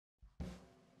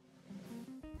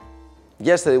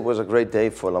Yesterday was a great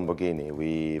day for Lamborghini.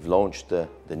 We've launched the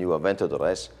new Aventador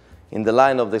S in the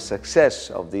line of the success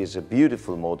of this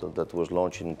beautiful model that was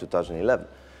launched in 2011.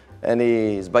 And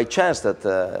it's by chance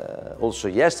that also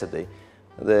yesterday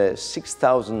the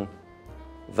 6,000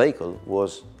 vehicle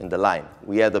was in the line.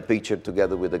 We had a picture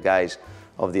together with the guys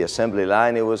of the assembly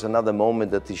line. It was another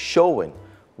moment that is showing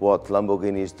what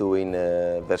Lamborghini is doing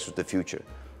versus the future.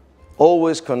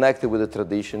 Always connected with the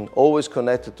tradition, always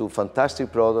connected to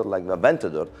fantastic product like the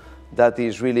Aventador that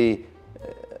is really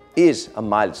is a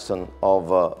milestone of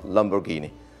Lamborghini.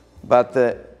 But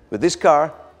with this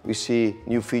car, we see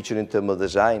new feature in terms of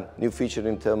design, new feature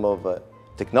in terms of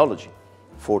technology,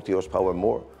 40 horsepower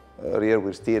more, rear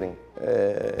wheel steering,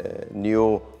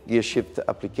 new gear shift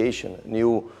application,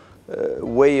 new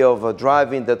way of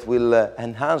driving that will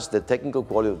enhance the technical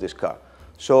quality of this car.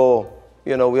 So,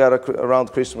 you know, we are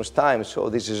around Christmas time, so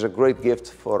this is a great gift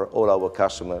for all our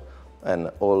customers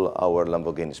and all our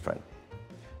Lamborghini friends.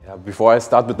 Yeah, before I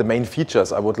start with the main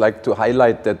features, I would like to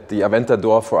highlight that the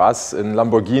Aventador for us in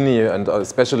Lamborghini and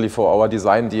especially for our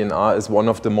design DNA is one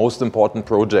of the most important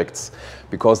projects,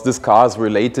 because this car is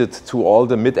related to all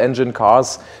the mid-engine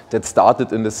cars that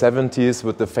started in the 70s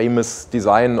with the famous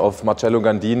design of Marcello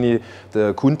Gandini,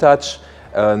 the Countach.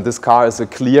 This car is a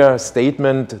clear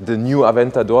statement, the new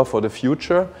Aventador for the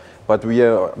future. But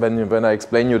when I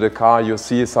explain you the car, you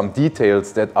see some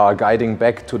details that are guiding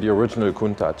back to the original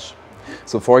Countach.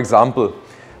 So for example,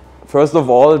 first of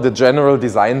all, the general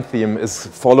design theme is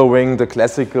following the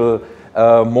classical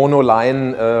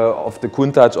monoline of the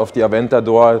Countach, of the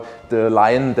Aventador, the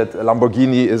line that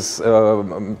Lamborghini is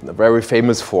very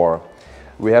famous for.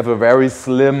 We have a very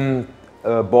slim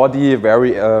body,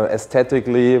 very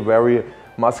aesthetically, very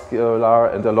muscular,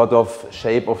 and a lot of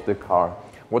shape of the car.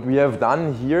 What we have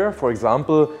done here, for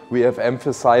example, we have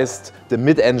emphasized the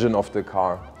mid-engine of the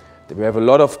car. We have a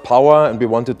lot of power and we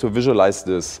wanted to visualize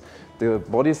this. The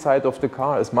body side of the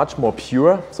car is much more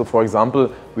pure. So for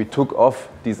example, we took off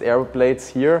these air plates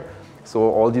here.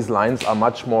 So all these lines are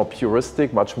much more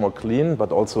puristic, much more clean,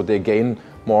 but also they gain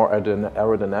more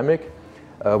aerodynamic.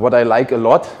 What I like a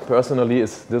lot personally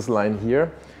is this line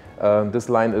here. This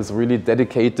line is really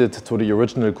dedicated to the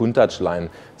original Countach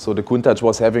line. So the Countach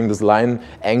was having this line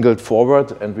angled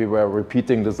forward and we were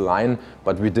repeating this line,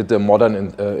 but we did a modern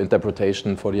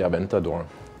interpretation for the Aventador.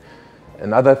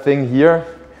 Another thing here,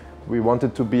 we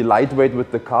wanted to be lightweight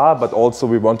with the car, but also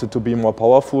we wanted to be more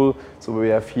powerful. So we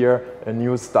have here a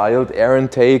new styled air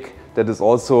intake that is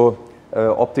also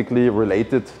optically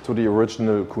related to the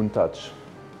original Countach.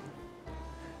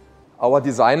 Our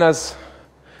designers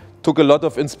took a lot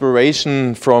of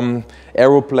inspiration from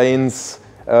aeroplanes.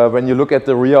 When you look at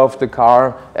the rear of the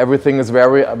car, everything is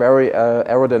very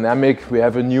aerodynamic. We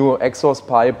have a new exhaust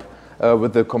pipe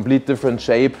with a complete different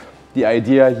shape. The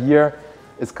idea here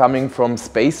is coming from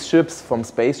spaceships, from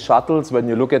space shuttles. When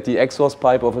you look at the exhaust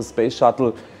pipe of a space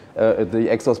shuttle, the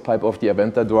exhaust pipe of the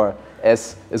Aventador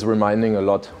S is reminding a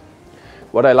lot.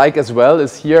 What I like as well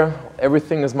is here,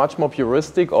 everything is much more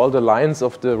puristic. All the lines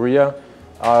of the rear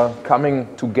are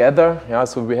coming together. Yeah,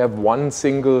 so we have one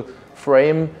single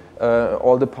frame.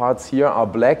 All the parts here are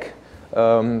black.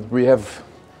 We have,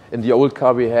 in the old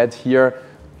car we had here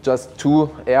just two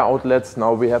air outlets.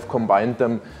 Now we have combined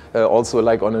them also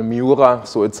like on a Miura.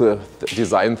 So it's a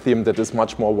design theme that is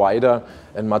much more wider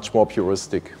and much more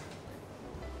puristic.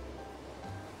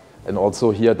 And also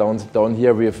here, down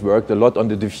here, we have worked a lot on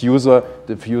the diffuser.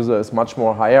 The diffuser is much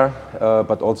more higher,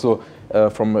 but also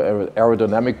from an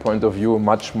aerodynamic point of view,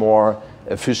 much more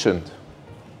efficient.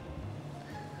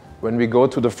 When we go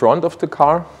to the front of the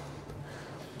car,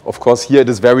 of course, here it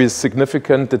is very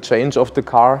significant, the change of the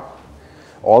car.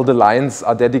 All the lines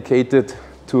are dedicated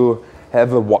to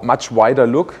have a much wider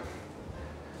look.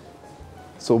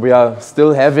 So we are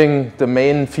still having the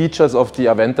main features of the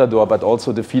Aventador, but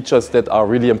also the features that are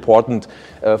really important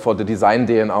for the design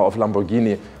DNA of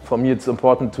Lamborghini. For me, it's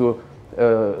important to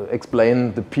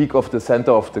explain the peak of the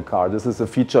center of the car. This is a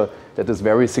feature that is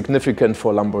very significant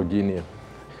for Lamborghini.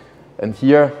 And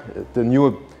here, the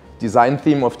new design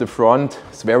theme of the front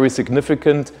is very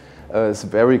significant. It's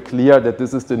very clear that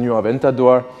this is the new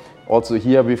Aventador. Also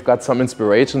here, we've got some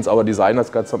inspirations. Our designers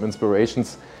got some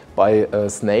inspirations by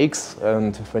snakes,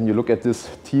 and when you look at this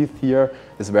teeth here,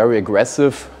 it's very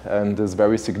aggressive and is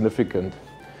very significant.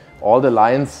 All the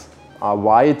lines are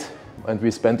wide, and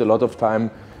we spent a lot of time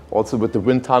also with the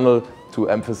wind tunnel to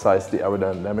emphasize the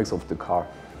aerodynamics of the car.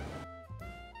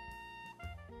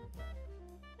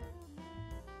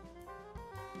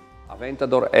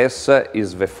 Aventador S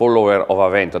is the follower of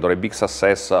Aventador, a big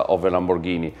success of a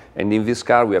Lamborghini. And in this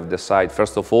car we have decided,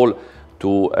 first of all,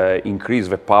 to increase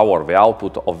the power, the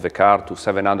output of the car to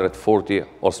 740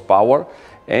 horsepower.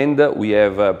 And we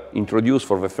have introduced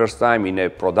for the first time in a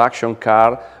production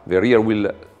car the rear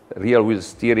wheel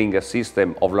steering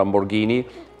system of Lamborghini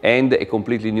and a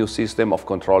completely new system of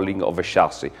controlling of the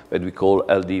chassis that we call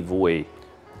LDVA.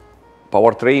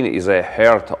 Powertrain is a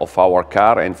heart of our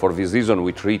car, and for this reason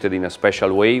we treat it in a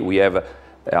special way. We have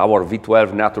our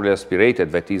V12 naturally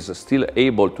aspirated that is still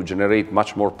able to generate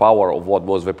much more power of what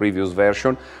was the previous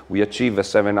version. We achieve a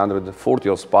 740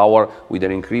 horsepower with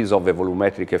an increase of the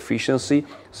volumetric efficiency,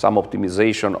 some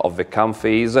optimization of the cam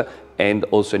phase, and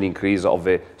also an increase of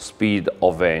the speed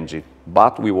of the engine.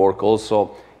 But we work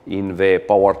also in the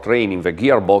powertrain, in the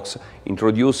gearbox,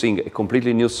 introducing a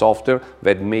completely new software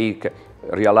that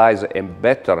realize a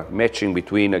better matching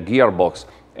between a gearbox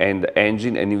and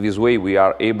engine, and in this way we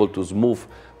are able to smooth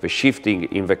the shifting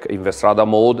in the strada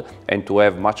mode and to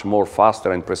have much more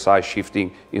faster and precise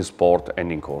shifting in sport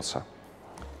and in corsa.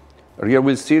 Rear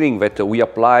wheel steering that we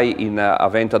apply in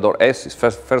Aventador S,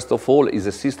 first of all, is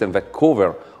a system that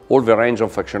covers all the range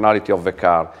of functionality of the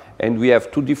car, and we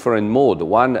have two different modes.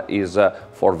 One is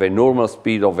for the normal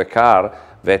speed of the car,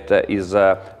 that is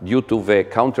due to the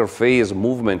counter phase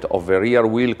movement of the rear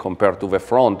wheel compared to the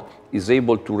front, is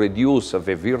able to reduce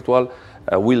the virtual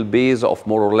wheelbase of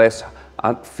more or less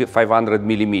 500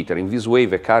 millimeters. In this way,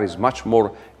 the car is much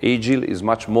more agile, is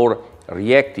much more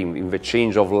reactive in the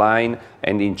change of line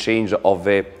and in change of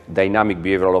the dynamic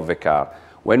behavior of the car.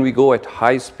 When we go at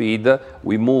high speed,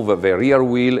 we move the rear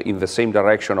wheel in the same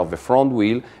direction of the front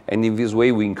wheel, and in this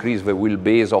way we increase the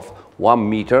wheelbase of 1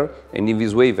 meter, and in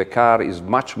this way the car is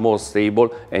much more stable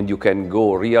and you can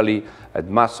go really at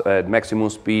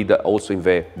maximum speed also in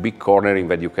the big cornering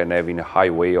that you can have in a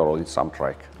highway or in some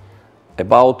track.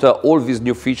 About all these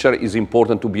new features is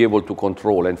important to be able to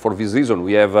control, and for this reason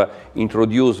we have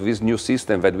introduced this new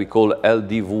system that we call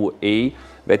LDVA,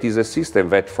 that is a system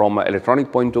that from an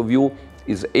electronic point of view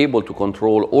is able to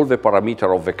control all the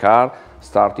parameters of the car,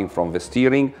 starting from the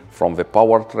steering, from the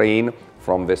powertrain,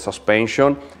 from the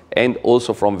suspension, and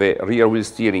also from the rear wheel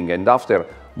steering. And after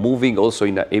moving also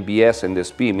in ABS and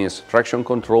SP, means traction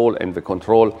control and the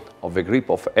control of the grip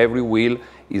of every wheel,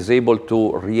 is able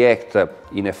to react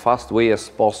in a fast way as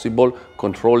possible,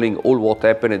 controlling all what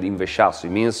happened in the chassis,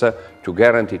 means to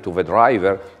guarantee to the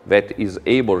driver that is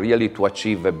able really to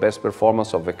achieve the best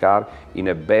performance of the car in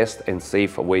a best and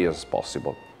safe way as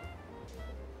possible.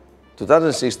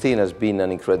 2016 has been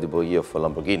an incredible year for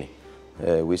Lamborghini.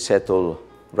 We set all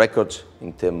records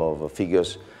in terms of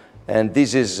figures, and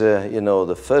this is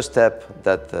the first step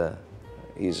that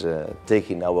is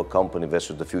taking our company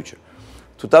versus the future.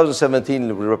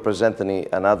 2017 will represent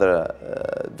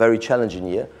another very challenging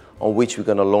year on which we're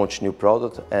going to launch new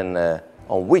products and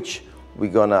on which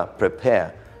we're going to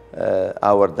prepare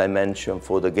our dimension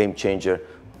for the game changer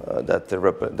that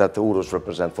the Urus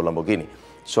represent for Lamborghini.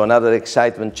 So another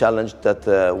excitement challenge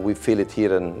that we feel it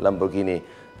here in Lamborghini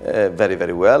very,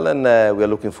 very well, and we are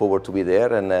looking forward to be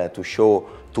there and to show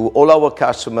to all our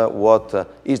customers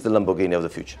what is the Lamborghini of the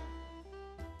future.